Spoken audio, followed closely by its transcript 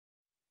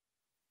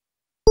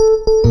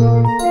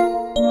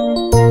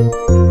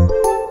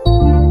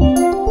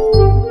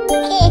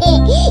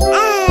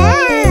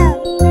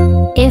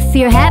If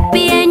you're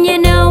happy and you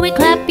know it,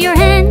 clap your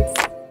hands.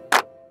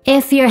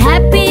 If you're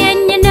happy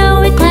and you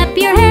know it, clap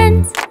your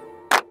hands.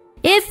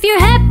 If you're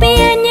happy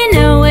and you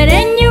know it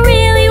and you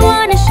really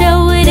want to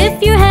show it,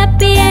 if you're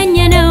happy and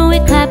you know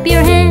it, clap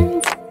your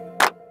hands.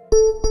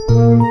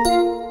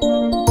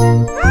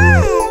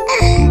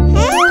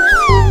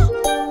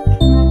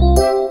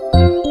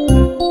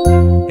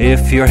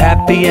 If you're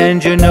happy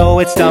and you know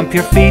it, stomp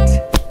your feet.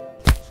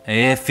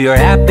 If you're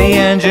happy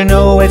and you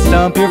know it,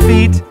 stomp your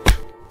feet.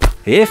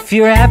 If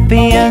you're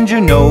happy and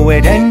you know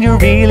it and you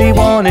really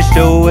want to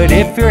show it,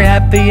 if you're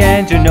happy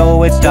and you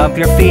know it, stomp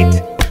your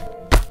feet.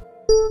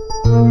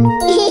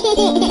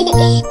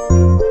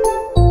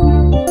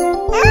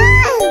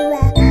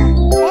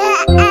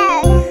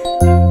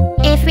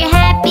 If you're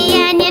happy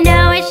and you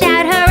know it,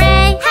 shout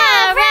hooray!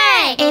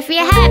 Hooray! If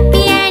you're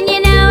happy and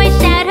you know it,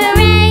 shout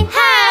hooray!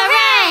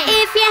 Hooray!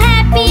 If you're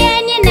happy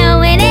and you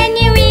know it and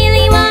you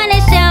really want to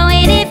show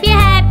it, if you're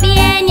happy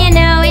and you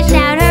know it,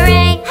 shout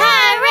hooray! Hooray!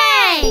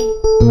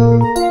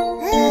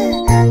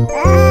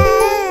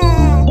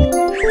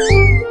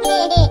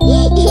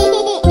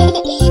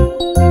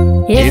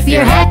 If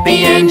you're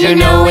happy and you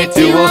know it,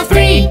 2 or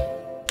 3.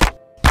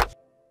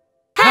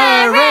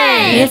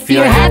 Hooray! If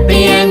you're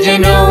happy and you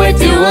know it,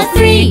 2 or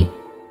 3.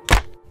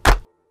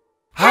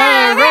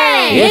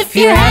 Hooray! If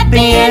you're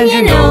happy and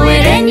you know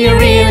it and you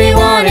really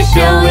want to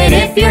show it,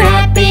 if you're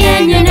happy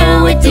and you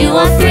know it, 2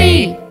 or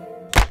 3.